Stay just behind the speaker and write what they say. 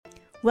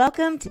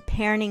Welcome to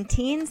Parenting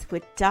Teens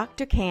with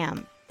Dr.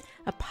 Cam,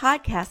 a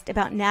podcast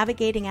about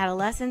navigating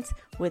adolescence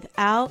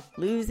without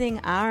losing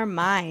our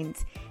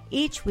minds.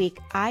 Each week,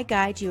 I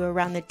guide you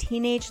around the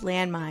teenage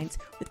landmines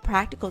with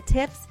practical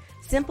tips,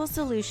 simple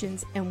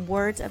solutions, and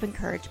words of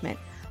encouragement.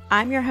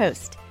 I'm your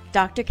host,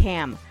 Dr.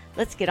 Cam.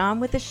 Let's get on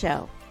with the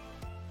show.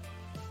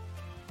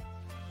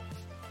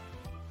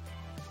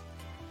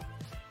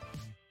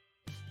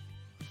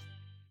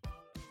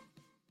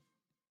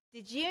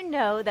 Did you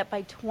know that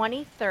by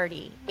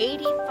 2030,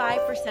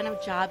 85%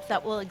 of jobs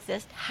that will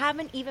exist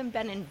haven't even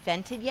been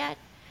invented yet?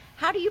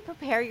 How do you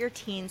prepare your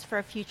teens for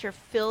a future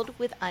filled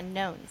with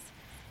unknowns?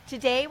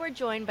 Today, we're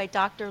joined by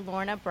Dr.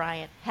 Lorna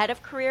Bryant, Head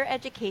of Career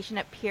Education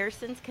at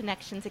Pearson's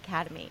Connections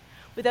Academy.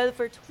 With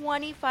over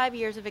 25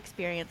 years of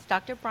experience,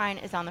 Dr.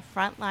 Bryant is on the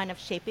front line of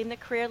shaping the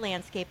career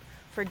landscape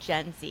for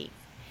Gen Z.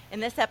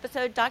 In this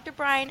episode, Dr.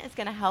 Bryant is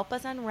going to help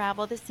us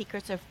unravel the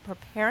secrets of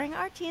preparing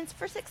our teens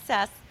for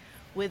success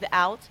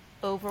without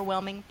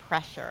overwhelming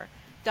pressure.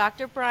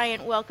 Dr.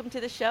 Bryant, welcome to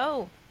the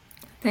show.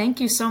 Thank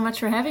you so much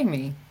for having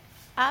me.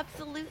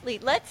 Absolutely.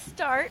 Let's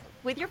start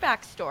with your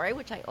backstory,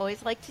 which I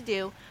always like to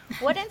do.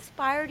 What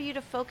inspired you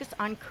to focus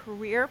on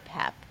career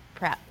prep?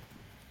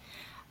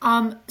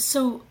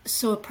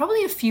 So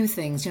probably a few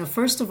things.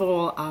 First of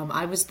all,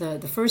 I was the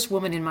first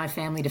woman in my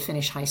family to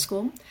finish high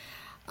school,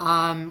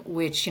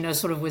 which,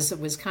 sort of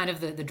was kind of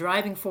the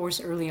driving force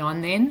early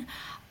on then.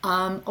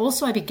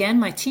 Also, I began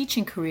my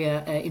teaching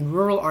career in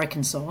rural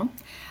Arkansas,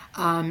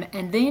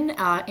 and then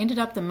ended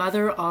up the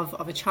mother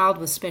of a child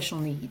with special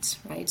needs,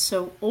 right?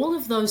 So all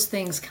of those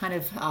things kind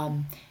of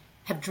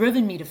have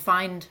driven me to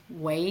find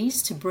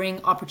ways to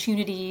bring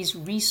opportunities,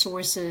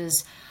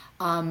 resources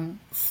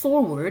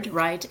forward,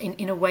 right,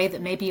 in a way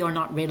that maybe are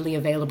not readily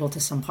available to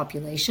some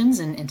populations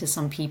and to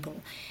some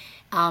people.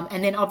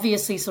 And then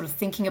obviously sort of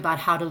thinking about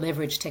how to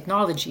leverage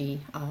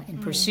technology in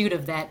pursuit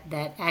of that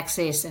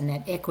access and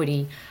that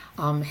equity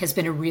has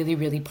been a really,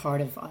 really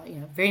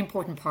very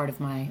important part of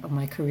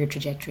my career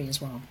trajectory as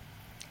well.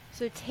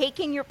 So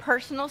taking your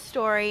personal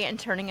story and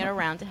turning it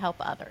around to help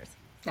others.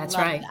 That's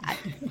Love right. That.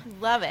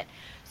 Love it.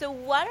 So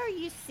what are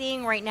you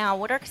seeing right now?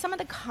 What are some of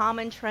the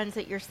common trends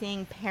that you're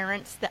seeing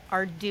parents that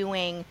are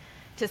doing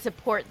to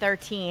support their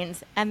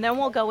teens? And then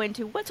we'll go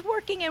into what's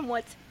working and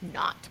what's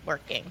not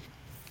working.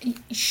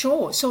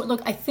 Sure. So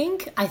look, I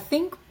think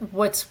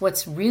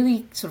what's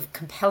really sort of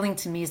compelling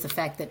to me is the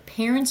fact that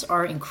parents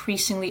are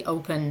increasingly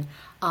open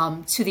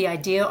to the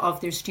idea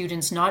of their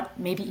students not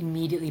maybe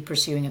immediately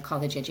pursuing a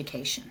college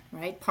education,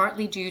 right?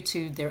 Partly due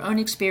to their own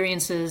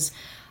experiences,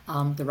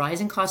 the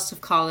rising costs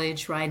of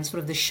college, right, and sort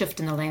of the shift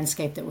in the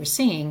landscape that we're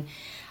seeing.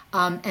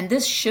 And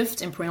this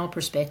shift in parental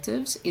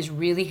perspectives is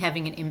really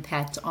having an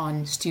impact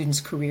on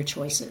students' career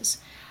choices.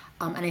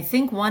 And I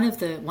think one of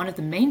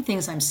the main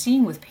things I'm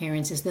seeing with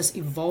parents is this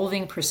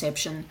evolving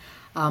perception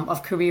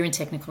of career and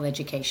technical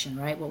education,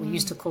 right? What we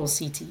used to call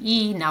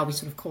CTE, now we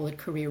sort of call it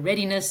career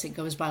readiness. It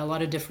goes by a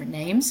lot of different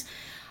names.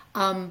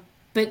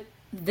 But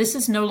this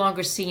is no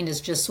longer seen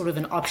as just sort of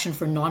an option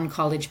for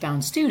non-college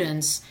bound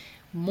students.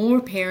 More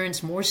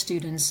parents, more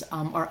students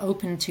are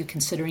open to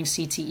considering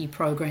CTE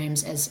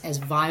programs as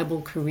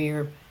viable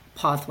career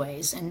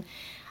pathways. And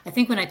I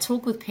think when I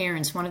talk with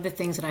parents, one of the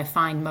things that I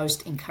find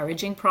most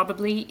encouraging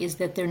probably is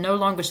that they're no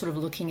longer sort of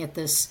looking at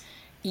this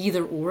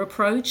either or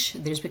approach.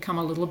 There's become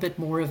a little bit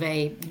more of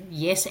a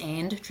yes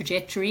and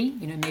trajectory.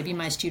 Maybe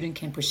my student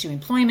can pursue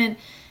employment.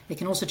 They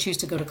can also choose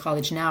to go to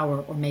college now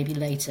or maybe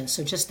later.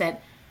 So just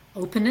that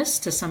openness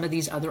to some of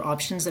these other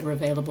options that are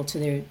available to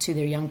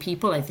their young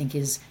people, I think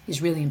is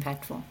really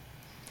impactful.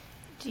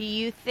 Do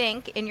you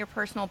think, in your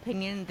personal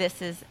opinion,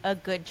 this is a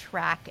good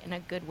track and a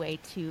good way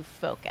to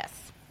focus?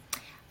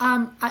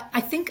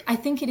 I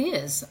think it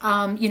is.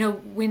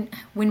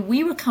 When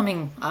we were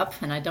coming up,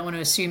 and I don't want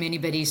to assume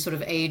anybody's sort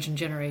of age and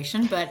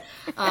generation, but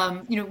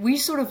we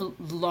sort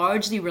of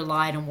largely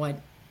relied on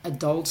what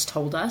adults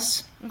told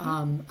us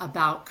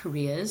about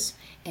careers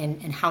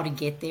and how to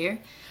get there.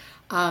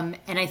 And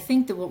I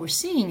think that what we're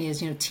seeing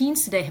is,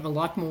 teens today have a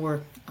lot more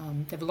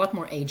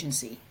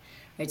agency,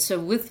 right? So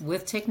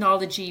with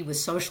technology, with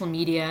social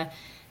media,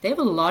 they have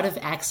a lot of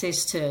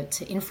access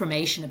to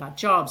information about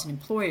jobs and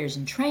employers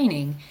and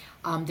training.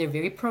 They're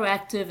very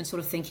proactive and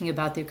sort of thinking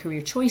about their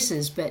career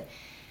choices, but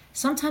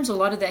sometimes a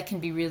lot of that can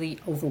be really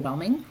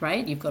overwhelming,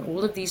 right? You've got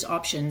all of these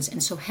options.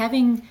 And so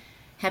having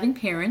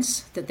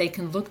parents that they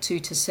can look to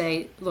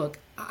say, look,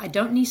 I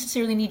don't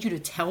necessarily need you to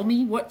tell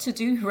me what to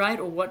do, right?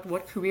 Or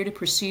what career to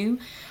pursue,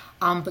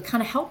 but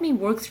kind of help me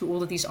work through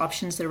all of these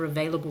options that are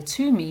available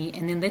to me.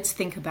 And then let's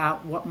think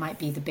about what might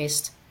be the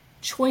best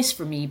choice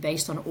for me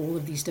based on all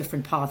of these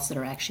different paths that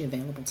are actually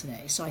available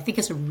today. So I think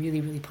it's a really,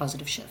 really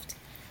positive shift.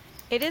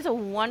 It is a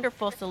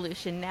wonderful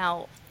solution.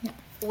 Now,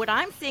 What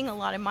I'm seeing a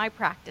lot in my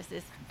practice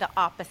is the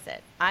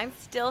opposite. I'm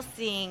still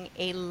seeing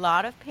a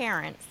lot of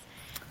parents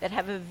that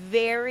have a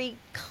very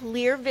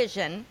clear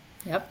vision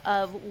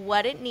of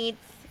what it needs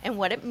and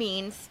what it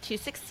means to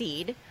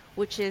succeed,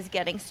 which is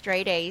getting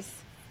straight A's,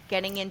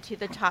 getting into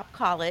the top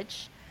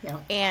college,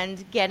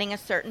 and getting a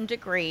certain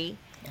degree.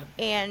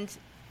 And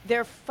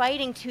they're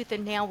fighting tooth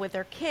and nail with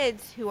their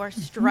kids who are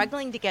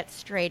struggling to get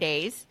straight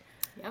A's,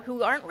 Yep.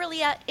 who aren't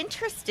really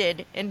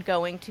interested in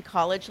going to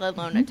college, let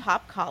alone a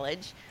top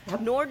college, Yep.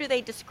 nor do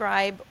they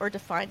describe or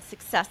define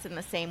success in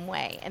the same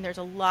way. And there's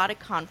a lot of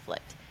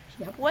conflict.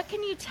 Yep. What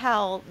can you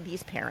tell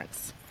these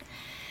parents?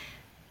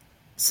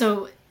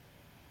 So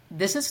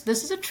this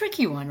is a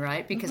tricky one,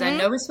 right? Because I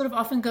know it sort of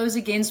often goes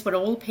against what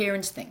all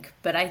parents think.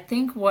 But I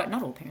think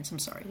not all parents, I'm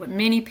sorry, what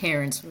many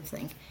parents would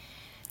think.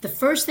 The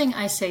first thing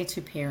I say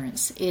to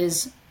parents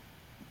is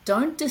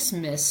don't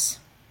dismiss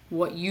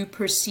what you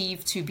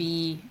perceive to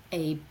be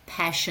a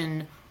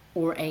passion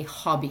or a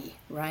hobby,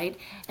 right?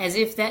 As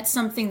if that's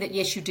something that,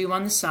 yes, you do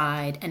on the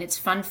side and it's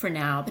fun for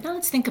now, but now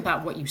let's think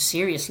about what you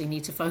seriously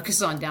need to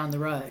focus on down the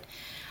road.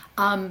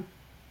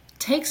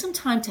 Take some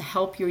time to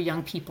help your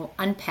young people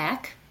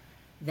unpack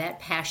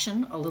that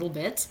passion a little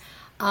bit,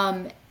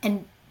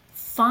 and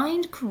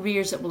find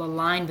careers that will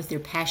align with their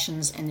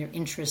passions and their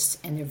interests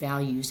and their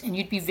values. And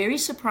you'd be very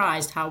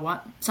surprised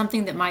how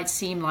something that might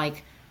seem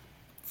like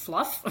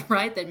fluff,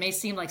 right, that may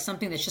seem like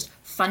something that's just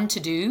fun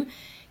to do,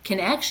 can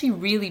actually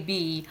really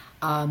be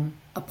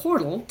a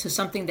portal to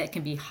something that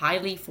can be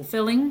highly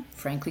fulfilling,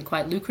 frankly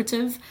quite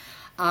lucrative.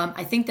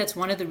 I think that's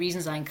one of the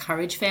reasons I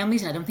encourage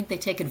families, and I don't think they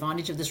take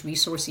advantage of this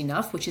resource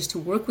enough, which is to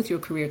work with your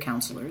career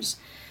counselors.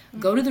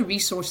 Go to the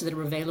resources that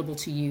are available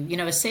to you. You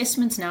know,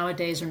 assessments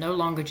nowadays are no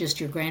longer just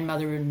your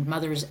grandmother and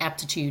mother's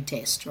aptitude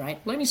test, right?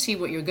 Let me see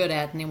what you're good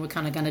at, and then we're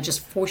kind of going to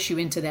just force you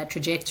into that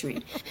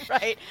trajectory.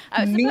 Right.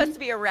 I was supposed to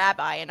be a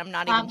rabbi, and I'm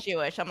not even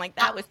Jewish. I'm like,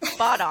 that was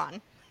spot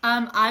on.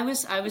 I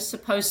was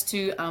supposed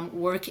to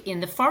work in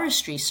the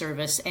forestry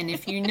service, and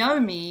if you know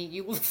me,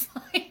 you will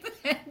find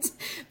that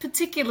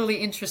particularly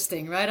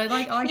interesting, right? I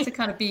like to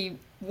kind of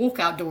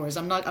walk outdoors.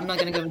 I'm not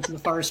going to go into the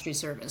forestry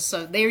service.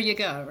 So there you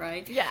go,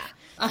 right? Yeah,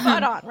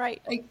 spot on,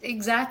 right?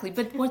 Exactly.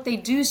 But what they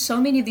do, so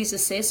many of these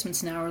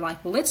assessments now are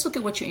like, well, let's look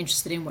at what you're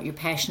interested in, what you're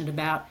passionate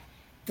about,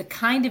 the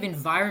kind of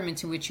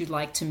environment in which you'd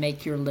like to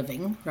make your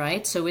living,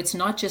 right? So it's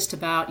not just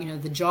about,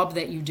 the job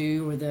that you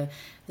do or the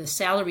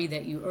salary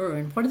that you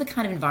earn. What are the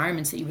kind of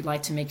environments that you would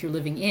like to make your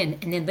living in?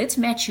 And then let's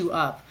match you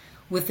up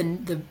with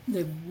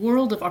the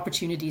world of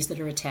opportunities that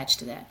are attached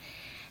to that.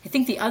 I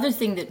think the other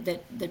thing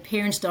that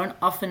parents don't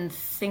often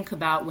think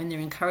about when they're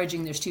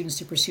encouraging their students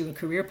to pursue a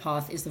career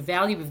path is the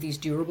value of these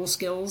durable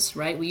skills,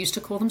 right? We used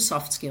to call them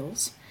soft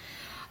skills.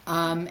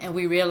 And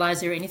we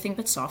realize they're anything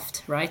but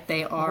soft, right?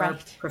 They are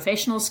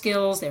professional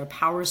skills, they're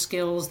power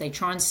skills, they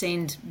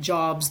transcend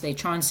jobs, they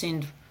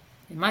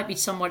might be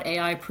somewhat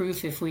AI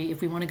proof if we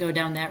want to go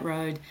down that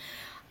road.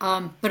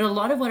 But a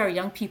lot of what our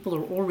young people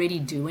are already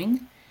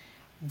doing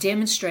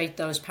demonstrate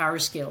those power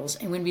skills.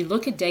 And when we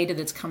look at data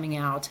that's coming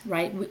out,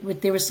 right,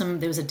 there was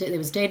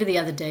data the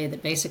other day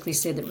that basically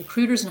said that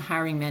recruiters and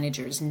hiring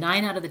managers,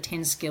 9 out of the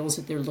 10 skills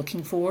that they're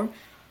looking for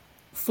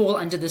fall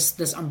under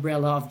this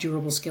umbrella of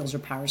durable skills or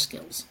power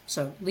skills.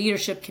 So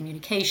leadership,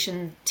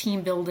 communication,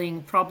 team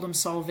building, problem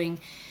solving.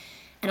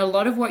 And a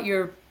lot of what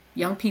your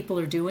young people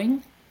are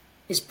doing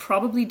is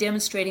probably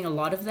demonstrating a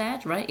lot of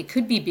that, right? It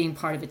could be being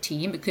part of a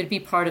team. It could be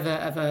part of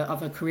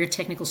a career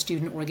technical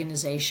student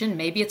organization.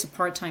 Maybe it's a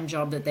part-time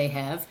job that they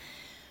have.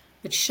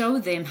 But show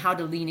them how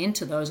to lean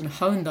into those and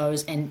hone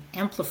those and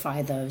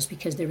amplify those,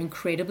 because they're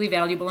incredibly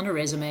valuable in a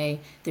resume.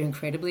 They're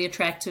incredibly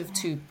attractive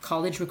to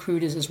college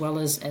recruiters as well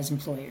as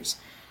employers.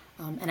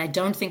 And I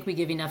don't think we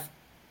give enough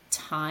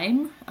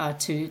time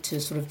to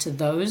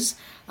those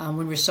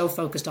when we're so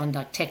focused on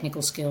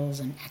technical skills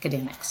and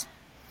academics.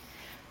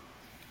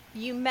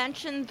 You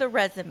mentioned the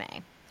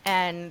resume,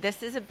 and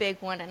this is a big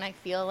one, and I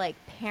feel like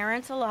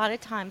parents a lot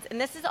of times,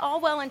 and this is all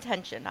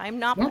well-intentioned. I'm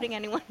not putting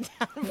anyone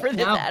down for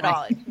this at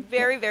all. It's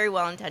very, very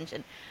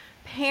well-intentioned.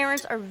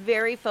 Parents are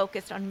very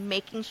focused on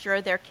making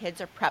sure their kids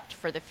are prepped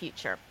for the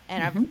future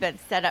and have been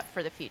set up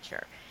for the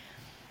future.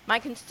 My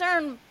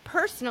concern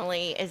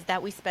personally is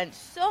that we spend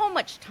so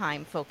much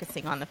time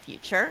focusing on the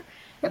future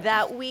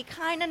that we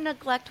kind of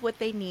neglect what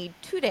they need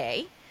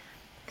today.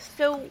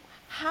 So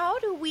how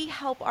do we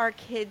help our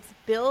kids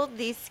build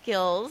these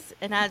skills?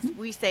 And as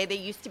we say, they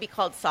used to be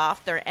called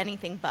soft or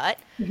anything but.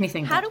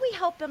 How do we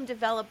help them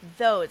develop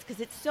those? Because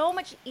it's so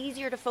much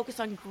easier to focus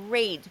on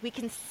grades. We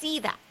can see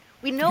that.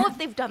 We know if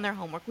they've done their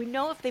homework. We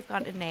know if they've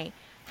gotten an A.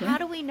 How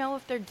do we know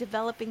if they're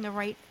developing the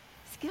right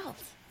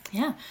skills?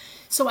 Yeah.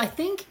 So I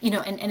think,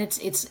 and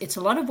it's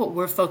a lot of what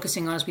we're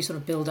focusing on as we sort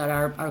of build out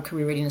our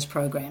career readiness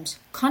programs.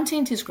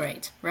 Content is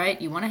great,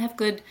 right? You want to have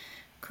good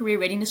career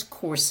readiness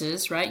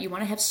courses, right? You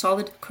want to have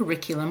solid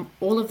curriculum.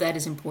 All of that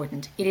is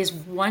important. It is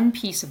one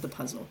piece of the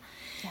puzzle.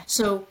 Yeah.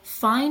 So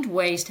find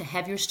ways to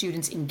have your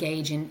students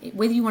engage in,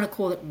 whether you want to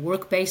call it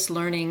work-based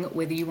learning,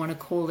 whether you want to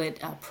call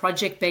it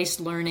project-based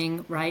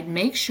learning, right?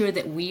 Make sure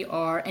that we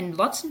are, and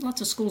lots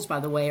of schools, by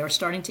the way, are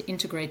starting to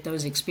integrate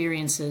those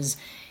experiences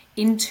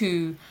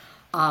into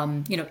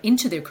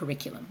their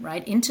curriculum,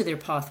 right? Into their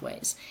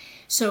pathways.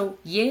 So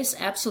yes,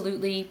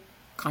 absolutely,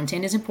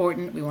 content is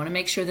important. We want to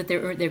make sure that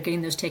they're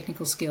getting those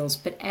technical skills.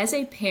 But as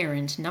a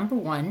parent, number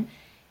one,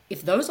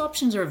 if those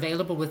options are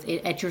available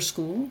at your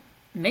school,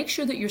 make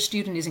sure that your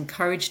student is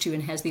encouraged to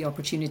and has the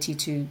opportunity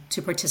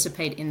to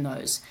participate in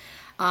those.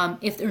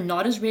 If they're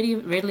not as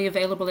readily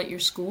available at your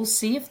school,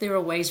 see if there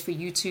are ways for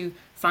you to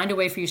find a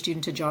way for your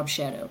student to job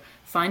shadow,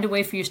 find a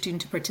way for your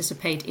student to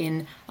participate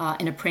in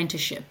an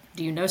apprenticeship.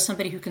 Do you know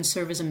somebody who can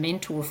serve as a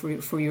mentor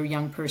for your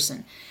young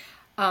person?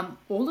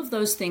 All of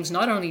those things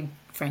not only,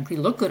 frankly,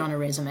 look good on a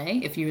resume,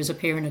 if you as a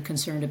parent are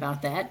concerned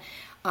about that,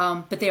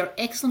 but they are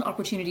excellent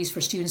opportunities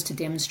for students to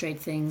demonstrate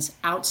things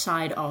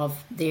outside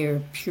of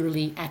their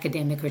purely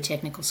academic or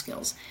technical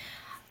skills.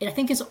 I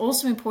think it's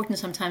also important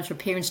sometimes for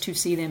parents to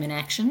see them in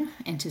action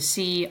and to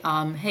see,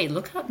 hey,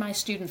 look at my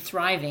student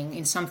thriving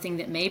in something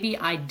that maybe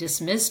I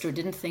dismissed or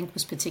didn't think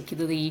was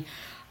particularly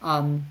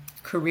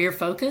career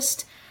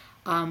focused,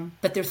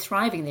 but they're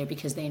thriving there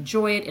because they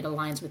enjoy it, it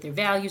aligns with their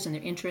values and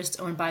their interests.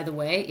 Oh, and by the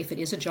way, if it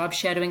is a job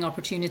shadowing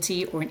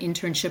opportunity or an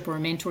internship or a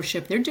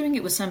mentorship, they're doing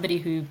it with somebody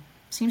who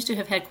seems to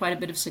have had quite a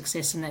bit of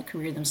success in that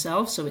career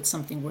themselves, so it's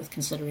something worth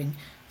considering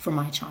for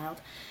my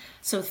child.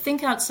 So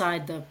think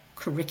outside the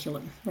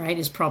curriculum, right,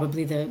 is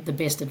probably the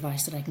best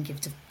advice that I can give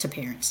to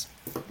parents.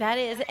 That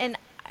is, and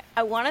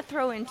I want to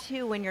throw in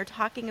too, when you're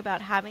talking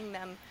about having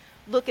them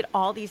look at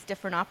all these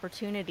different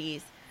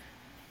opportunities,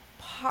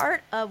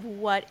 part of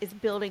what is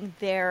building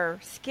their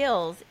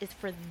skills is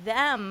for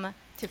them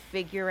to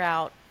figure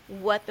out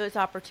what those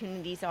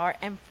opportunities are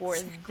and for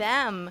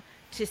them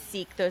to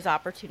seek those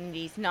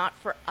opportunities, not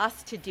for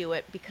us to do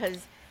it,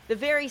 because the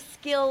very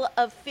skill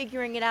of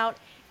figuring it out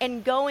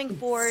and going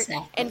for it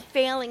and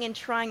failing and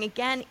trying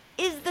again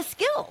is the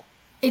skill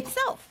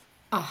itself.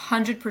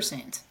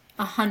 100%,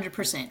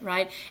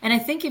 right? And I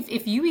think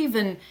if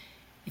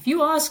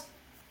you ask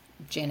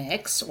Gen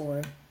X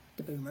or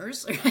the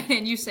boomers, right,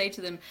 and you say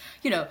to them,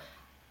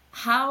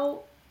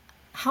 how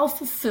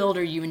fulfilled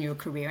are you in your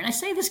career? And I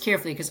say this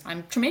carefully because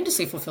I'm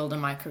tremendously fulfilled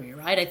in my career,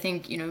 right? I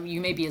think,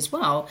 you may be as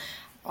well.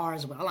 Are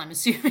as well, I'm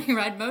assuming,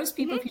 right? Most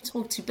people you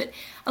talk to, but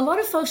a lot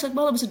of folks are like,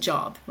 well, it was a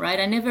job, right?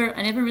 I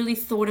never really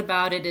thought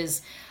about it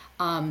as,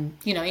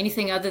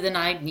 anything other than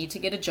I need to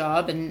get a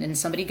job, and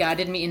somebody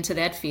guided me into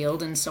that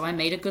field, and so I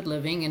made a good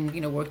living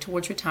and worked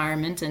towards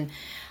retirement. And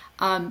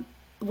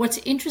what's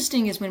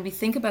interesting is when we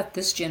think about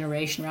this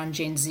generation around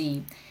Gen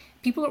Z,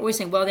 people are always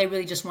saying, well, they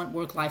really just want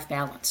work-life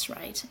balance,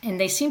 right? And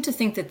they seem to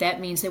think that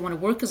means they want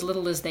to work as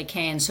little as they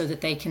can so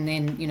that they can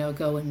then,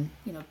 go and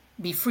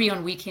be free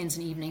on weekends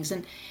and evenings.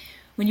 And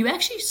when you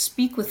actually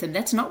speak with them,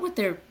 that's not what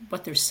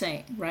they're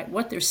saying, right?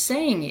 What they're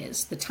saying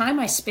is the time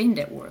I spend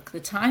at work,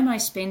 the time I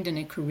spend in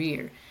a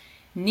career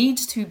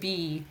needs to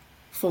be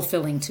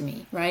fulfilling to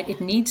me, right? It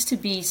needs to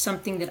be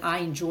something that I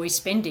enjoy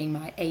spending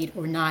my 8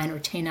 or 9 or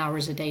 10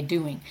 hours a day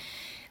doing.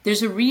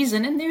 There's a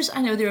reason, and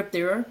I know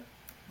there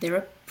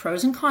are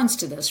pros and cons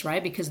to this,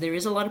 right? Because there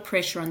is a lot of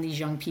pressure on these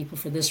young people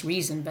for this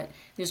reason, but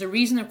there's a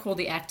reason they're called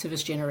the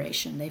activist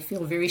generation. They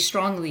feel very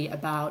strongly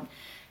about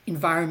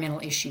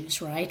environmental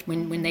issues, right?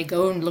 When they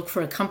go and look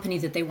for a company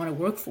that they want to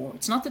work for,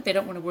 it's not that they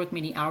don't want to work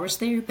many hours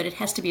there, but it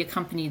has to be a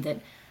company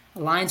that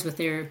aligns with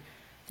their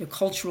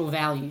cultural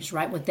values,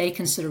 right? What they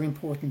consider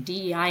important.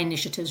 DEI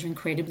initiatives are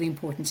incredibly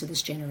important to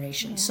this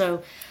generation. Yeah.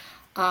 So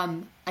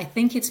I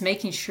think it's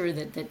making sure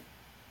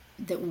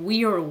that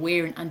we are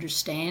aware and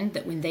understand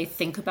that when they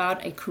think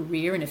about a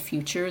career and a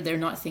future, they're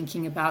not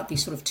thinking about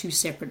these sort of two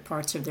separate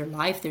parts of their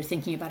life. They're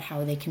thinking about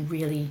how they can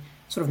really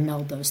sort of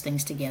meld those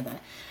things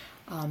together.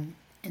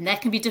 And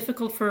that can be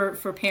difficult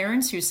for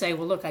parents who say,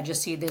 well, look, I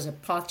just see there's a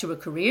path to a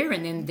career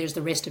and then there's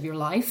the rest of your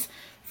life,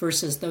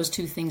 versus those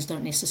two things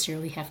don't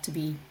necessarily have to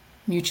be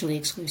mutually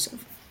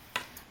exclusive.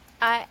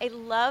 I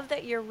love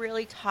that you're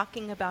really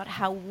talking about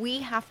how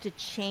we have to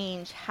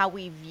change how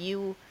we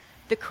view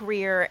the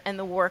career and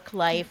the work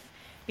life,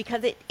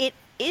 because it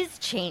is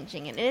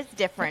changing and it is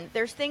different.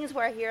 There's things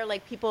where I hear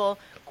like people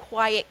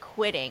quiet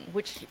quitting,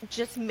 which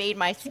just made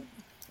my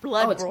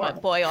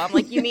blood boil. I'm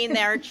like, you mean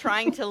they're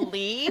trying to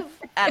leave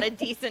at a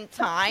decent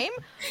time?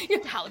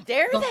 How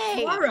dare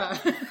they? Horror.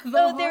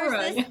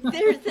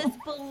 There's this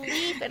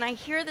belief, and I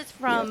hear this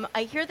from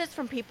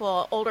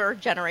people older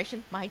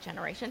generation, my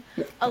generation,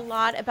 a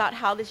lot about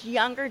how this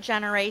younger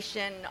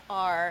generation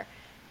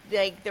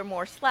they're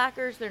more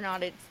slackers. They're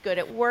not as good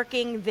at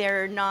working.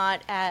 They're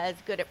not as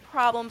good at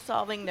problem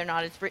solving. They're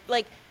not as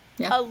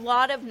a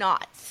lot of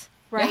nots,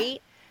 right? Yeah.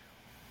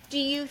 Do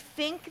you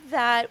think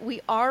that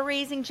we are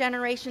raising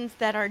generations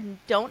that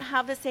don't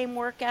have the same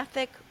work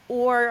ethic,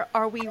 or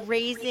are we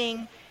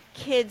raising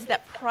kids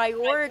that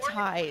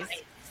prioritize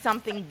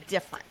something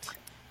different?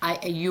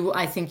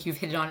 I think you've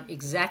hit on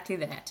exactly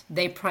that.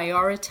 They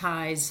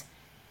prioritize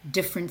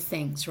different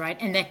things, right?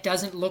 And that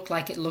doesn't look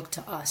like it looked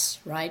to us,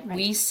 right?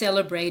 We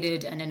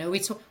celebrated, and I know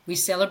we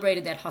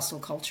celebrated that hustle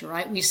culture,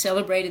 right? We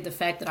celebrated the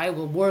fact that I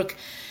will work,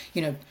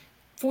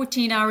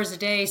 14 hours a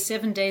day,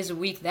 7 days a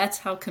week. That's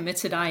how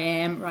committed I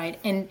am, right?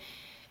 And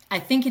I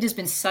think it has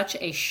been such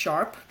a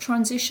sharp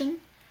transition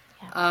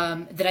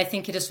that I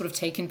think it has sort of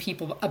taken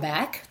people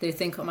aback. They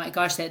think, oh my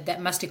gosh,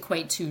 that must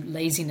equate to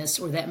laziness,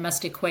 or that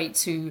must equate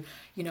to,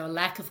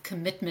 lack of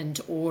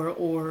commitment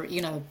or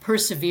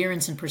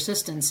perseverance and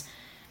persistence.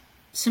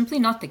 simply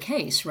not the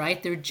case,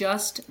 right?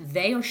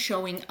 They are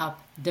showing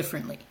up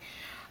differently.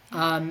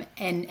 And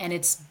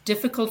it's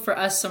difficult for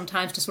us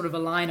sometimes to sort of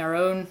align our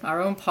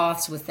own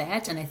paths with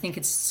that. And I think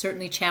it's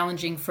certainly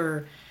challenging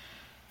for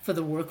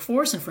the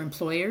workforce and for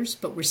employers,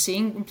 but we're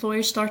seeing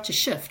employers start to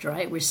shift,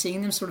 right? We're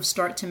seeing them sort of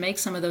start to make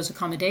some of those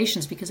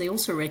accommodations because they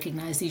also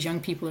recognize these young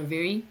people are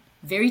very,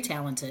 very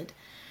talented,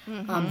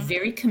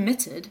 very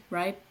committed,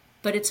 right?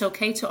 But it's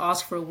okay to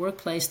ask for a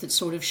workplace that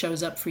sort of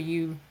shows up for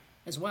you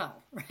as well,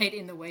 right?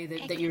 In the way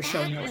that you're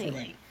showing up for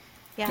them.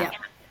 Yeah.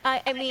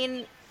 I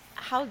mean,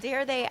 how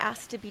dare they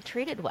ask to be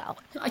treated well?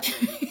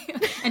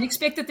 And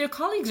expect that their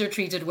colleagues are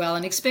treated well,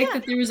 and expect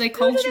that there is a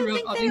culture of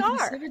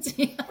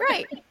inclusivity.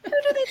 Right. Who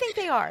do they think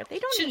they are? They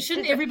don't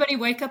Shouldn't everybody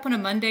wake up on a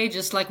Monday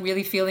just like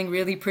really feeling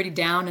really pretty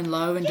down and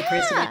low and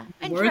depressed at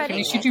work? I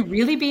mean, should you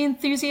really be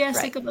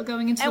enthusiastic about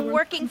going into and the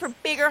working for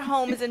bigger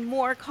homes and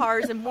more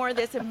cars and more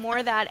this and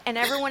more that, and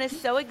everyone is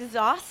so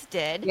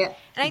exhausted. Yeah,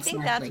 and I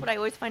think that's what I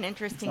always find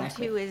interesting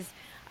too is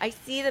I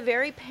see the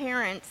very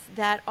parents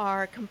that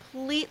are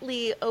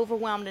completely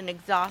overwhelmed and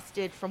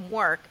exhausted from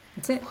work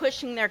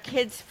pushing their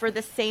kids for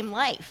the same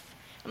life.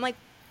 I'm like,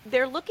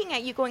 they're looking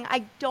at you going,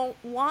 I don't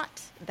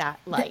want that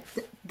life.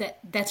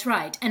 That's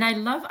right. And I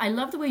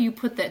love the way you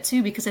put that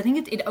too, because I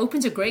think it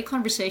opens a great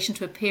conversation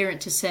to a parent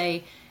to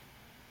say,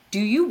 do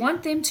you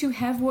want them to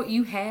have what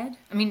you had?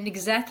 I mean,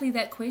 exactly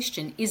that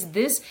question. Is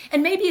this,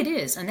 and maybe it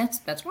is, and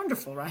that's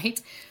wonderful,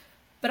 right?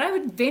 But I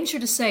would venture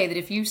to say that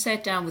if you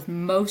sat down with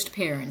most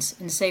parents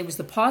and say, was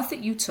the path that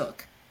you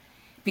took,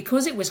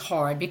 because it was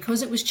hard,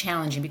 because it was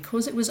challenging,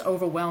 because it was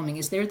overwhelming,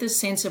 is there this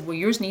sense of, well,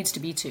 yours needs to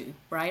be too,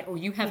 right? Or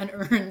you haven't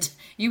earned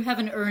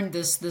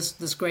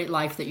this great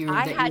life that you're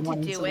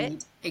wanting to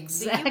lead.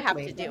 Exactly. You have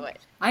to do it.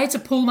 I had to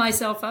pull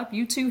myself up.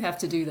 You too have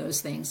to do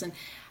those things. And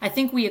I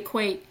think we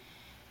equate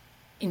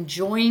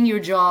enjoying your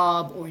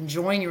job or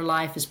enjoying your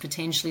life is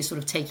potentially sort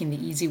of taking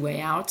the easy way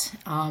out,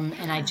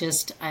 and I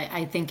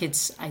think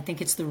it's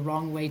the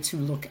wrong way to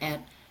look at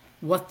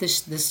what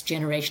this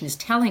generation is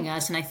telling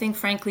us. And I think,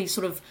 frankly,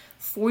 sort of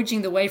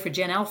forging the way for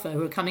Gen Alpha,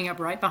 who are coming up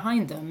right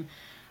behind them,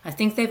 I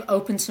think they've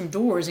opened some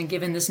doors and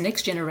given this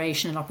next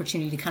generation an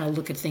opportunity to kind of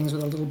look at things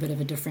with a little bit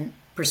of a different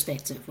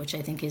perspective, which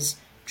I think is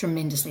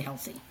tremendously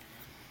healthy.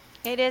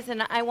 It is,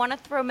 and I want to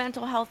throw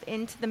mental health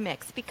into the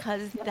mix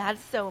because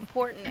that's so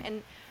important.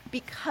 And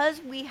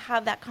because we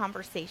have that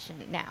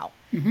conversation now,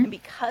 and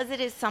because it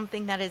is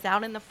something that is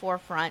out in the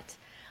forefront,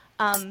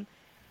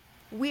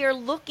 we are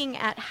looking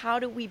at how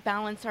do we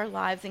balance our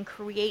lives and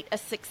create a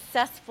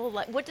successful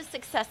life. What does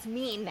success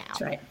mean now?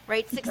 That's right.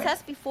 Right?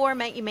 Success before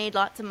meant you made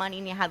lots of money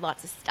and you had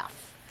lots of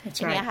stuff.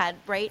 That's and right. you had,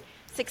 right?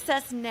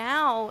 Success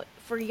now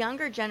for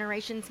younger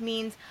generations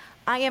means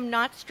I am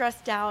not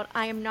stressed out.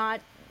 I am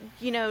not,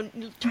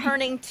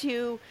 turning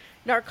to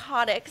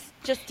narcotics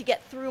just to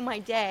get through my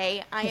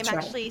day. I am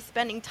actually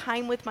spending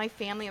time with my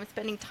family. I'm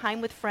spending time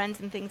with friends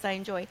and things I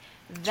enjoy.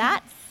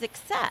 That's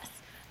success.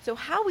 So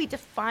how we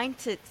define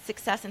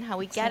success and how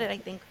we get it, I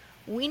think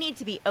we need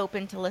to be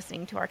open to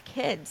listening to our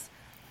kids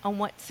on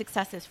what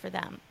success is for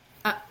them.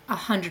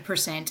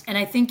 100%. And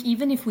I think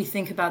even if we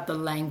think about the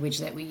language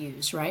that we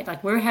use, right?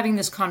 Like we're having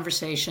this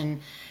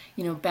conversation,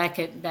 back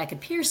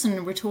at Pearson,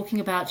 and we're talking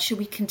about, should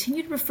we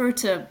continue to refer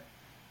to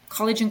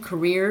college and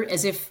career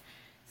as if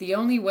the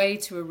only way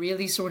to a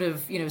really sort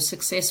of,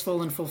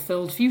 successful and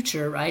fulfilled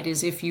future, right,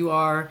 is if you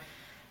are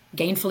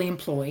gainfully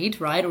employed,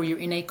 right, or you're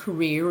in a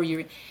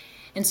career,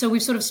 and so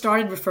we've sort of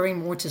started referring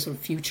more to sort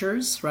of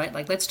futures, right?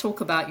 Like, let's talk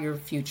about your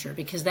future,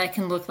 because that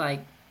can look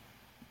like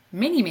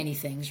many, many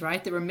things,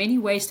 right? There are many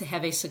ways to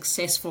have a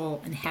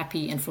successful and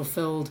happy and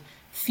fulfilled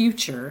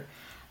future,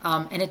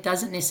 and it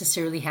doesn't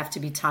necessarily have to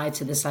be tied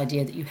to this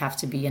idea that you have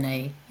to be in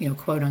a,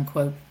 quote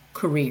unquote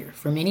career.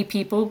 For many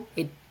people,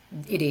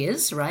 it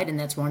is, right? And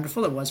that's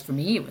wonderful. It was for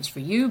me, it was for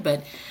you,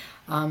 but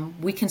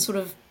we can sort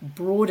of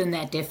broaden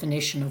that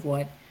definition of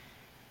what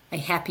a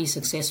happy,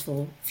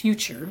 successful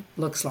future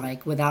looks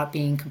like without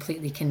being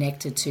completely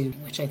connected to,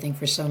 which I think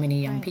for so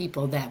many young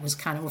people, that was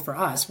kind of, or for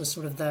us, was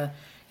sort of the,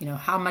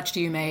 how much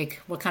do you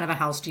make? What kind of a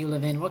house do you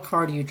live in? What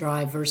car do you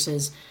drive?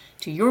 Versus,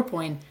 to your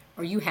point,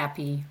 are you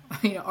happy?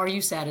 Are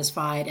you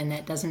satisfied? And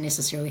that doesn't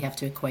necessarily have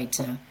to equate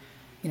to,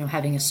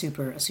 having a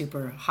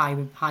super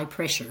high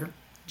pressure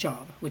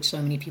job, which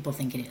so many people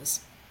think it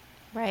is.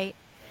 Right.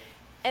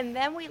 And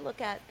then we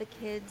look at the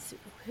kids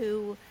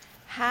who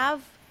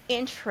have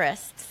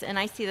interests, and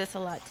I see this a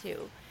lot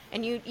too.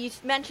 And you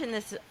mentioned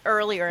this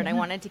earlier, and I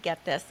wanted to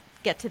get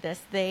to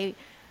this. They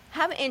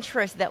have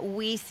interests that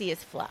we see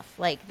as fluff.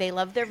 Like they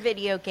love their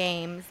video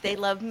games, they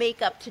love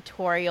makeup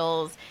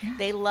tutorials,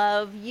 they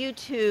love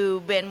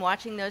YouTube and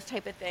watching those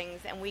type of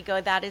things. And we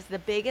go, that is the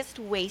biggest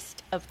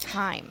waste of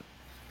time.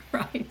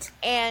 Right.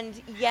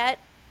 And yet,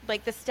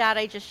 like the stat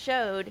I just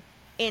showed,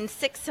 in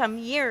 6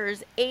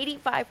 years,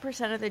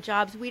 85% of the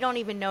jobs we don't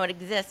even know it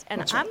exists.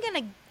 And I'm going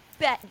to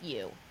bet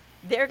you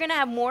they're going to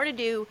have more to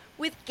do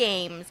with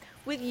games,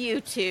 with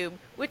YouTube,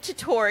 with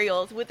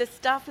tutorials, with the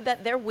stuff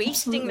that they're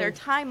wasting their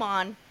time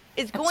on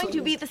is going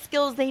to be the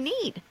skills they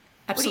need.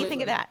 Absolutely. What do you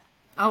think of that?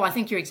 Oh, I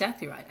think you're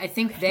exactly right. I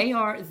think they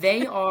are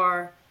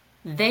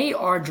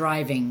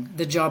driving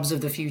the jobs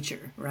of the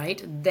future,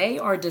 right? They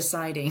are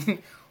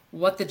deciding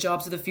what the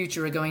jobs of the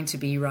future are going to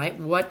be, right?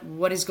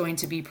 What is going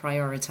to be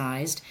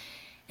prioritized.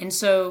 And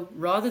so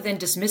rather than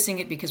dismissing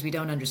it because we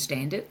don't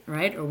understand it,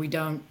 right, or we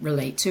don't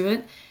relate to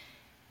it,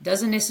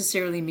 doesn't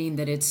necessarily mean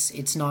that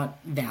it's not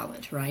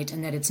valid, right?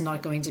 And that it's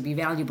not going to be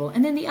valuable.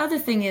 And then the other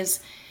thing is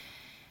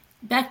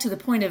back to the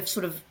point of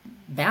sort of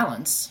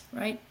balance,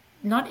 right?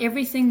 Not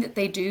everything that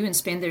they do and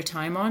spend their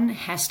time on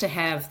has to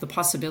have the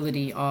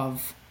possibility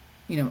of,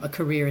 a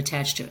career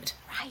attached to it.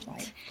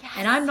 Right. Yes.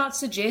 And I'm not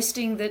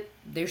suggesting that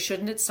there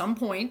shouldn't at some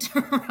point,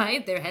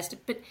 right? There has to,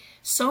 but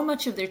so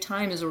much of their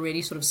time is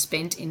already sort of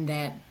spent in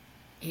that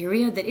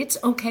area that it's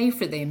okay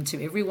for them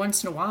to every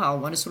once in a while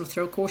want to sort of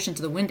throw caution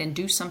to the wind and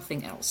do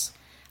something else.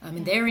 I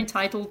mean, they're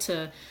entitled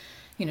to,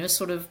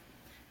 sort of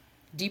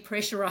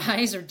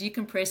depressurize or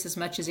decompress as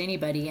much as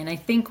anybody. And I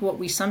think what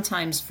we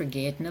sometimes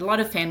forget, and a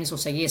lot of families will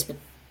say, yes, but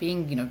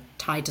being,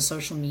 tied to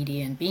social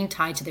media and being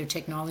tied to their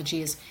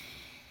technology is,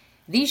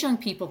 these young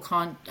people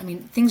can't,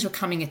 things are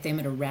coming at them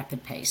at a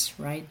rapid pace,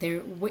 right?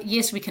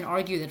 Yes, we can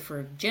argue that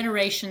for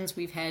generations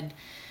we've had,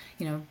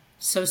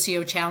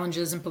 socio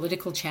challenges and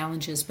political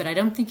challenges, but I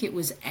don't think it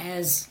was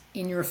as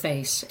in your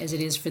face as it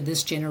is for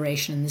this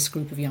generation and this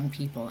group of young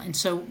people. And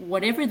so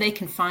whatever they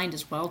can find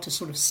as well to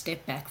sort of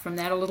step back from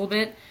that a little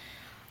bit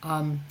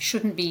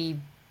shouldn't be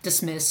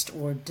dismissed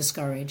or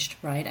discouraged,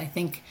 right? I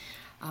think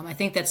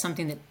that's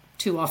something that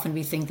too often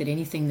we think that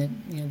anything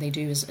that they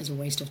do is a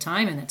waste of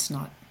time, and that's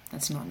not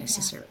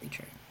necessarily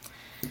true.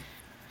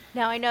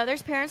 Now, I know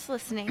there's parents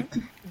listening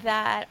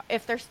that,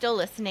 if they're still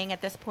listening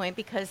at this point,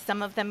 because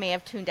some of them may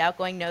have tuned out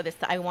going, no,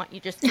 I want you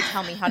just to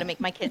tell me how to make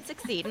my kids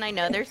succeed. And I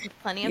know there's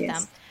plenty of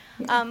Yes.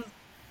 them. Yeah.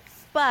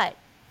 But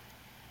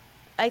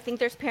I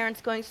think there's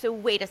parents going, so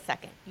wait a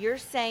second. You're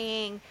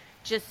saying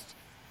just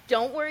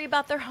don't worry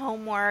about their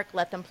homework,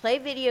 let them play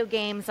video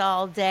games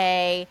all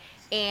day,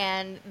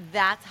 and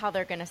that's how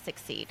they're going to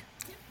succeed.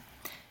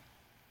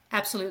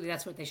 Absolutely,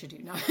 that's what they should do.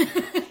 No.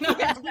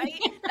 Yeah, right?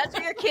 That's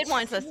what your kid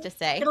wants us to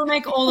say. It'll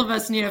make all of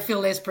us, feel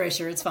less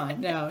pressure. It's fine.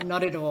 No,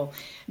 not at all.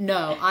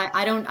 No,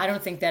 I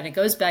don't think that. It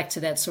goes back to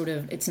that sort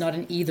of, it's not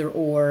an either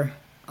or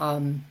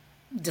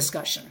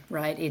discussion,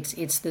 right?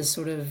 It's this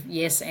sort of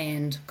yes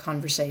and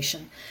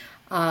conversation.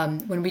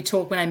 When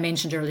I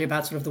mentioned earlier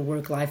about sort of the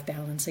work-life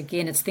balance,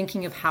 again, it's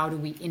thinking of how do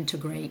we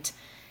integrate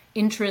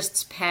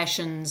interests,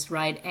 passions,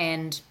 right?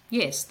 And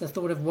yes, the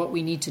thought of what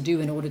we need to do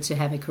in order to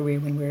have a career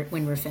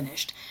when we're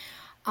finished.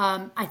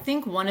 I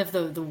think one of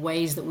the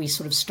ways that we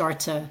sort of start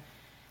to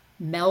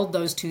meld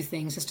those two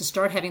things is to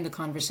start having the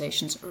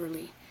conversations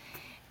early.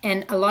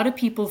 And a lot of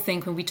people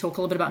think when we talk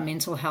a little bit about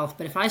mental health,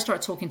 but if I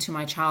start talking to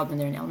my child when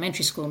they're in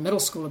elementary school, middle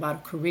school about a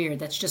career,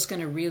 that's just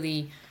going to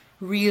really,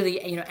 really,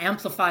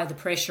 amplify the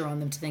pressure on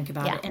them to think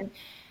about it.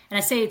 And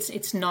I say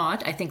it's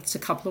not. I think it's a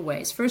couple of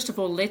ways. First of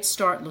all, let's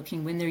start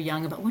looking when they're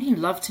young about what do you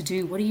love to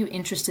do? What are you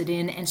interested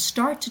in? And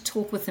start to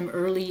talk with them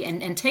early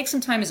and take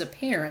some time as a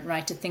parent,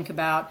 right, to think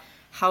about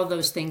how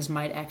those things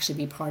might actually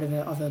be part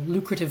of a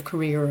lucrative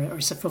career or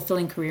a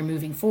fulfilling career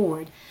moving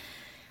forward.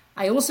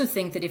 I also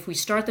think that if we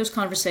start those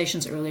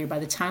conversations earlier, by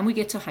the time we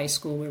get to high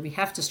school, where we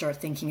have to start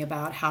thinking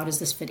about how does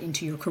this fit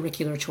into your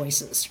curricular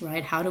choices,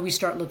 right? How do we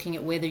start looking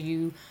at whether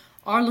you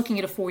are looking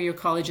at a 4-year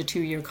college, a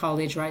 2-year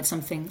college, right?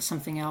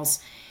 Something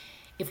else.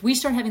 If we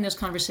start having those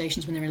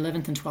conversations when they're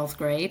 11th and 12th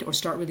grade or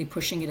start really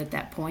pushing it at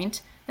that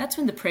point, that's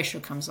when the pressure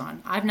comes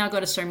on. I've now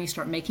got to suddenly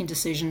start making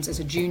decisions as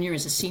a junior,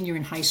 as a senior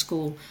in high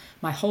school.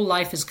 My whole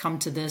life has come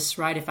to this,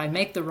 right? If I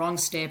make the wrong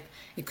step,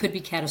 it could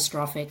be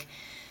catastrophic.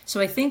 So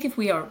I think if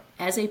we are,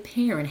 as a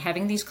parent,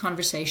 having these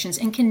conversations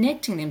and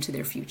connecting them to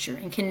their future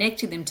and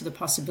connecting them to the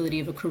possibility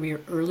of a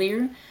career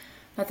earlier,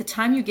 by the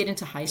time you get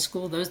into high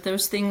school,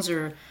 those things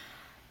are,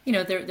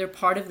 they're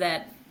part of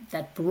that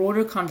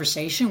broader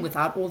conversation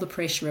without all the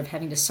pressure of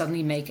having to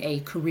suddenly make a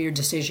career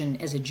decision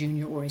as a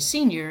junior or a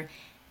senior.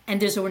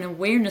 And there's an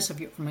awareness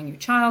from your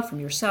child, from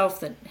yourself,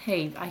 that,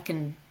 hey, I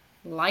can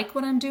like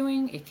what I'm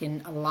doing, it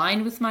can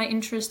align with my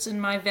interests and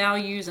my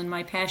values and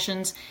my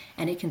passions,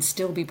 and it can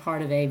still be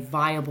part of a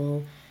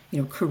viable,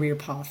 career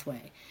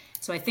pathway.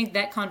 So I think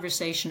that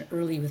conversation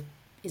early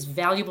is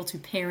valuable to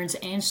parents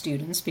and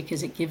students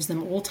because it gives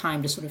them all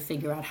time to sort of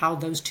figure out how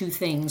those two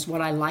things, what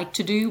I like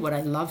to do, what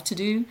I love to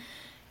do,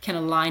 can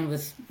align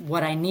with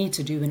what I need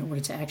to do in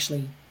order to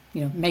actually,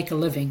 make a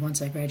living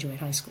once I graduate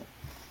high school.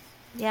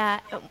 Yeah,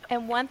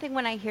 and one thing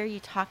when I hear you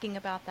talking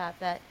about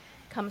that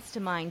comes to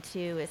mind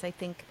too is I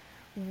think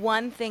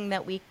one thing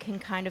that we can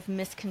kind of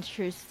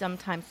misconstrue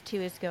sometimes too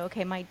is go,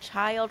 okay, my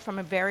child from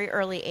a very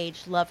early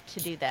age loved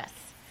to do this.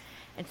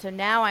 And so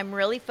now I'm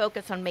really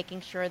focused on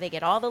making sure they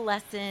get all the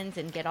lessons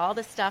and get all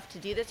the stuff to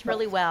do this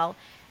really well.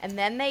 And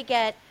then they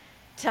get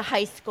to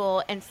high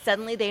school and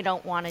suddenly they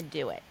don't want to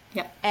do it.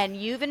 Yeah. And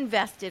you've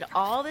invested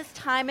all this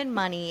time and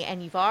money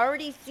and you've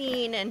already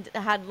seen and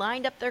had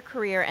lined up their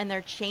career and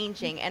they're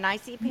changing. And I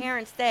see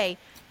parents say,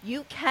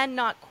 you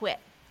cannot quit.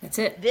 That's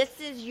it.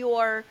 This is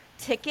your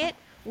ticket.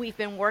 We've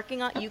been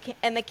working on you can,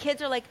 and the kids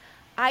are like,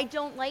 I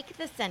don't like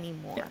this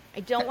anymore. Yeah.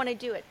 I don't want to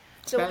do it.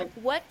 That's So, right.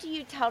 what do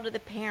you tell to the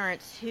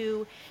parents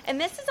who, and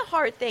this is a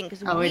hard thing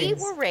because Oh, it we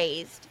is. were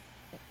raised,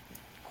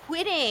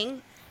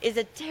 quitting is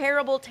a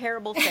terrible,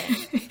 terrible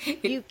thing.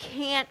 You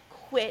can't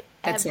quit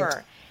That's it.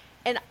 ever.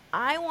 And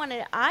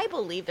I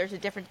believe there's a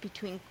difference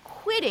between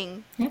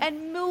quitting Yeah.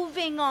 and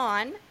moving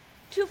on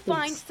to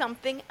find Yes.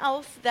 something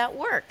else that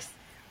works.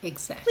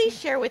 Exactly. Please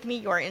share with me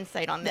your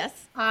insight on this.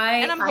 I,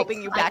 And I'm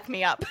hoping you back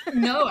me up.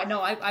 no,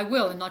 I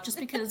will, and not just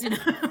because,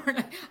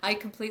 I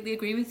completely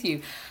agree with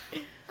you.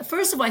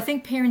 First of all, I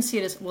think parents see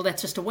it as, well,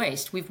 that's just a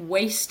waste. We've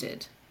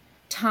wasted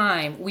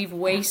time, we've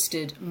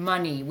wasted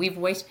money, we've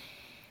wasted,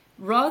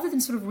 rather than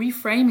sort of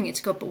reframing it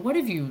to go, but what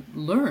have you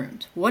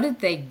learned? What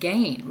did they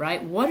gain,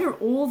 right? What are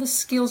all the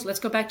skills? Let's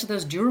go back to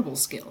those durable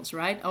skills,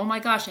 right? Oh my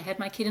gosh, I had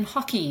my kid in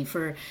hockey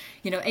for,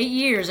 8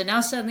 years, and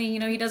now suddenly,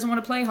 he doesn't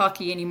want to play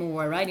hockey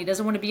anymore, right? He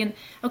doesn't want to be in,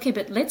 okay,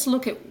 but let's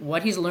look at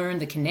what he's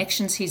learned, the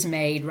connections he's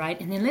made, right?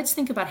 And then let's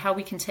think about how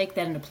we can take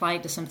that and apply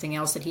it to something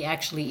else that he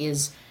actually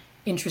is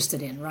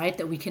interested in, right?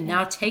 That we can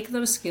now take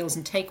those skills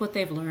and take what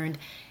they've learned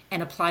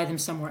and apply them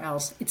somewhere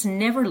else. It's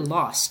never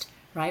lost,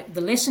 right?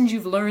 The lessons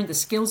you've learned, the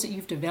skills that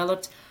you've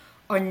developed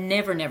are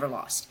never, never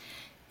lost.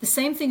 The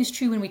same thing is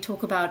true when we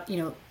talk about,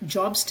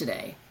 jobs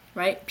today,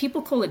 right?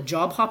 People call it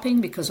job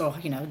hopping because,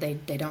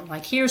 they don't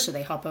like here, so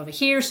they hop over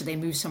here, so they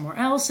move somewhere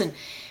else. And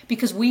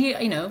because we,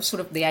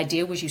 sort of the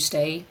idea was you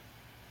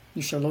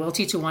show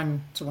loyalty to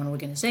one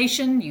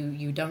organization,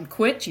 you don't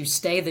quit, you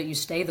stay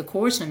the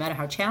course no matter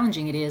how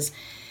challenging it is.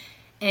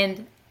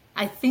 And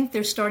I think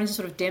they're starting to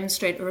sort of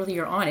demonstrate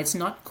earlier on, it's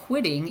not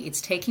quitting,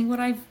 it's taking what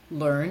I've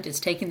learned, it's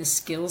taking the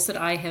skills that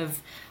I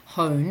have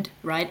honed,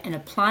 right, and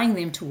applying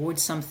them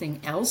towards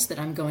something else that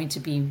I'm going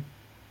to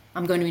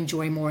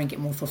enjoy more and get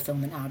more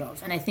fulfillment out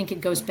of. And I think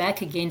it goes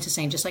back again to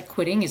saying, just like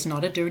quitting is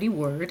not a dirty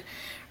word,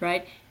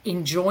 right?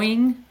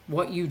 Enjoying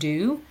what you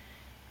do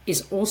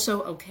is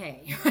also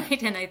okay,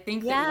 right? And I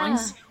think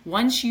that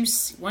once you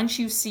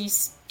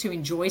cease to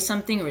enjoy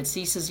something, or it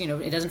ceases,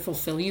 it doesn't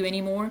fulfill you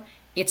anymore,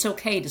 it's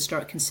okay to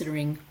start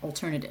considering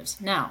alternatives.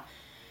 Now,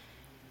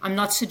 I'm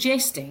not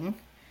suggesting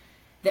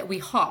that we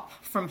hop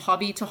from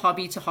hobby to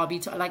hobby to hobby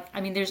to,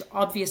 there's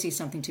obviously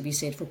something to be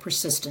said for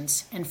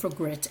persistence and for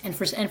grit and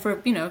for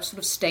sort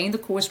of staying the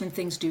course when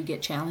things do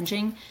get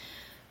challenging.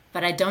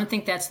 But I don't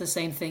think that's the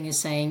same thing as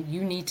saying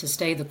you need to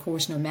stay the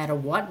course no matter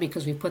what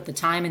because we put the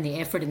time and the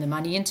effort and the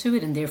money into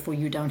it and therefore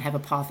you don't have a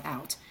path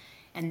out.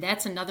 And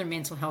that's another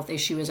mental health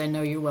issue, as I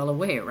know you're well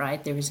aware,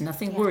 right? There is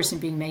nothing worse than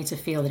being made to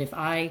feel that if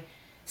I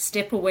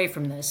step away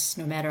from this,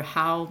 no matter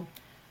how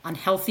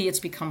unhealthy it's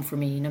become for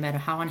me, no matter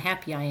how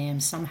unhappy I am,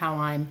 somehow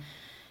I'm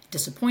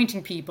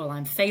disappointing people,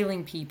 I'm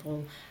failing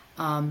people.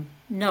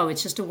 No,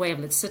 it's just a way of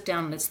let's sit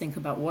down and let's think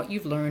about what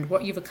you've learned,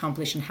 what you've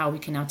accomplished, and how we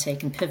can now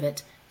take and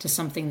pivot to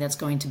something that's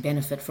going to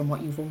benefit from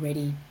what you've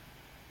already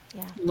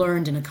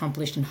learned and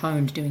accomplished and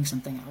honed doing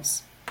something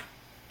else.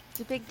 It's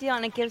a big deal,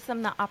 and it gives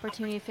them the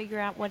opportunity to figure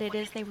out what it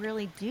is they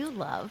really do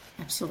love.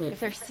 Absolutely. If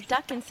they're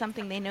stuck in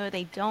something they know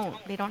they don't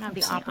have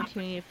the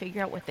opportunity to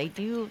figure out what they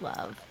do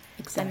love.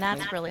 Exactly. And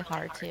that's really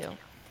hard too.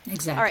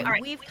 Exactly. All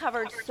right, we've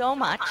covered so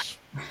much.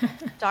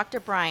 Dr.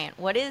 Bryant,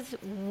 what is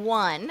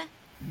one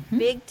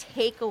big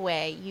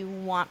takeaway you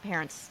want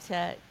parents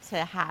to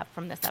have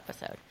from this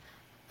episode?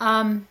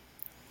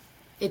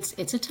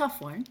 It's a tough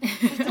one.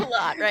 It's a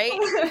lot,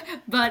 right?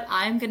 But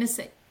I'm going to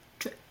say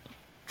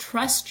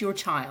trust your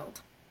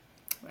child,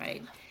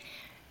 right?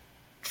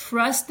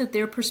 Trust that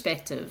their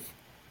perspective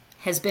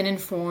has been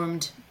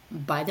informed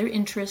by their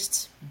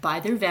interests, by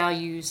their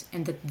values,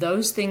 and that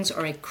those things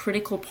are a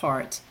critical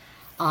part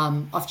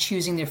of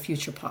choosing their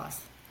future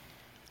path.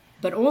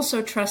 But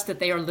also trust that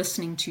they are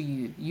listening to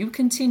you. You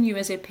continue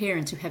as a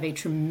parent to have a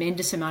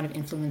tremendous amount of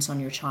influence on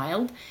your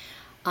child.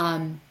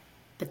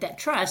 But that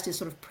trust is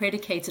sort of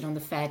predicated on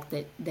the fact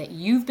that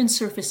you've been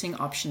surfacing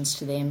options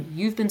to them,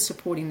 you've been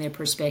supporting their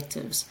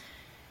perspectives,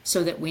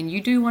 so that when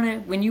you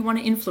want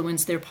to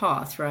influence their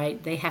path,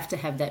 right, they have to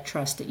have that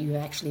trust that you've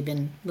actually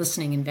been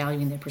listening and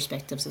valuing their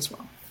perspectives as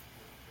well.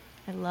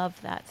 I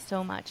love that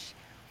so much.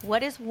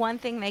 What is one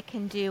thing they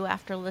can do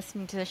after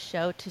listening to the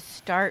show to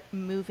start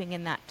moving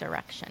in that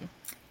direction?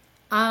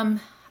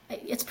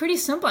 It's pretty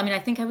simple. I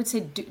think I would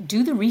say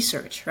do the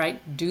research,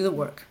 right? Do the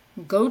work.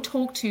 Go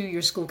talk to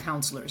your school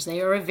counselors.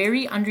 They are a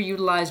very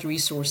underutilized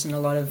resource in a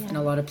lot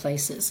of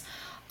places.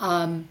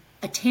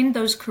 Attend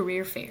those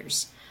career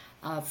fairs.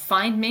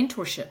 Find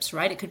mentorships,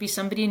 right? It could be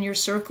somebody in your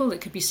circle.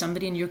 It could be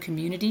somebody in your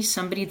community,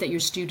 somebody that your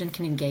student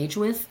can engage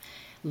with.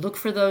 Look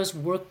for those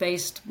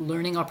work-based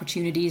learning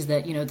opportunities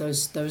that,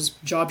 those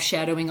job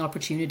shadowing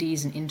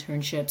opportunities and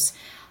internships.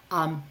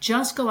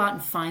 Just go out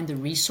and find the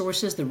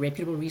resources, the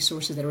reputable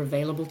resources that are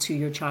available to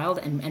your child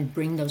and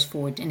bring those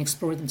forward and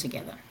explore them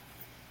together.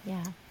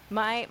 Yeah.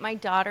 My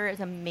daughter is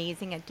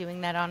amazing at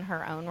doing that on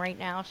her own right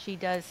now. She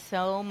does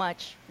so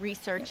much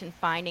research and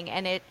finding,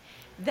 and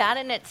that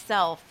in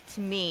itself,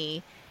 to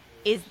me,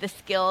 is the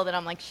skill that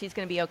I'm like, she's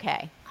going to be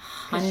okay.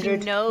 'Cause she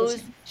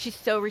knows she's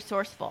so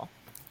resourceful.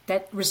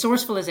 that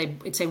resourceful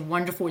it's a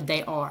wonderful word.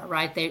 They are,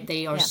 right?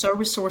 They are so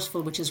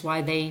resourceful, which is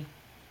why they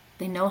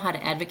know how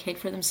to advocate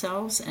for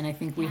themselves. And I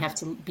think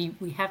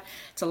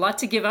it's a lot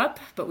to give up,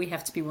 but we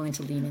have to be willing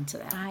to lean into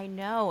that. I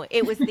know.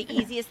 It was the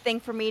easiest thing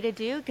for me to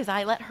do because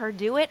I let her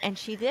do it and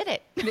she did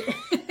it.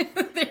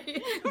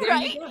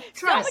 Right?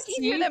 So much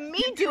easier than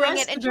me doing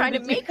it and trying to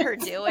make her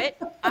do it.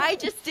 I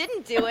just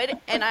didn't do it,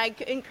 and I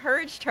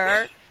encouraged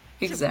her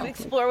to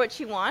explore what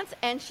she wants,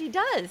 and she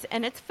does,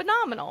 and it's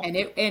phenomenal. And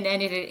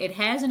it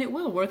has, and it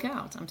will work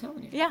out. I'm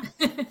telling you. Yeah,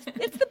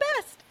 it's the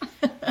best.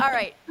 All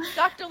right,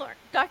 Dr.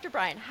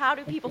 Bryant, how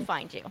do people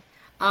find you?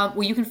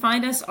 Well, you can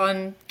find us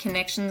on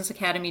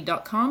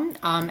connectionsacademy.com,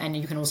 and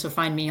you can also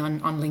find me on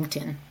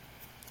LinkedIn.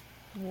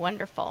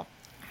 Wonderful.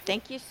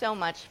 Thank you so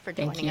much for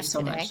joining us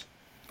today. Much.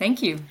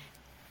 Thank you.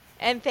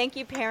 And thank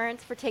you,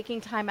 parents, for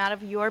taking time out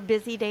of your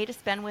busy day to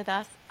spend with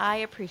us. I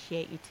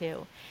appreciate you,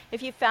 too.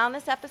 If you found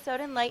this episode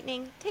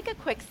enlightening, take a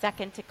quick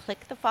second to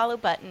click the follow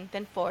button,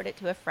 then forward it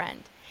to a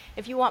friend.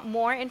 If you want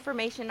more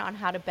information on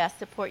how to best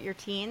support your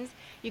teens,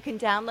 you can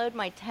download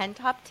my 10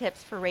 top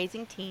tips for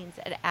raising teens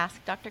at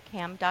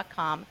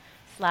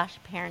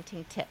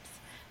askdrcam.com/parenting tips.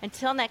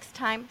 Until next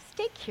time,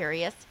 stay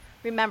curious.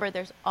 Remember,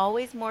 there's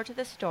always more to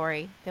the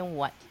story than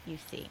what you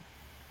see.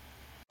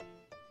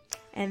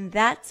 And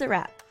that's a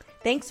wrap.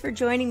 Thanks for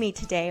joining me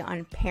today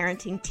on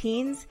Parenting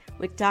Teens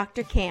with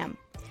Dr. Cam.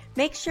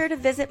 Make sure to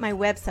visit my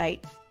website,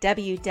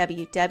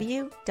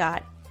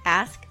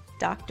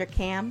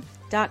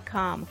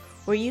 www.askdrcam.com,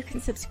 where you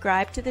can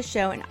subscribe to the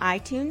show in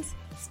iTunes,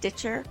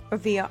 Stitcher, or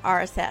via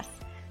RSS,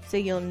 so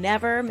you'll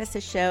never miss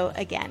a show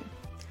again.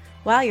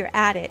 While you're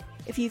at it,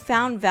 if you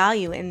found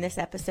value in this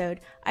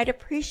episode, I'd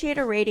appreciate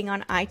a rating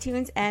on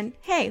iTunes, and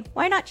hey,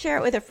 why not share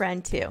it with a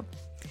friend too?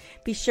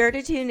 Be sure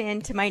to tune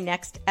in to my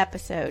next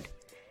episode.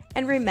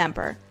 And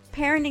remember,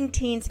 parenting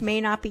teens may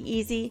not be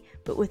easy,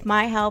 but with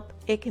my help,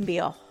 it can be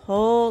a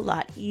whole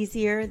lot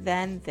easier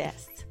than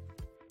this.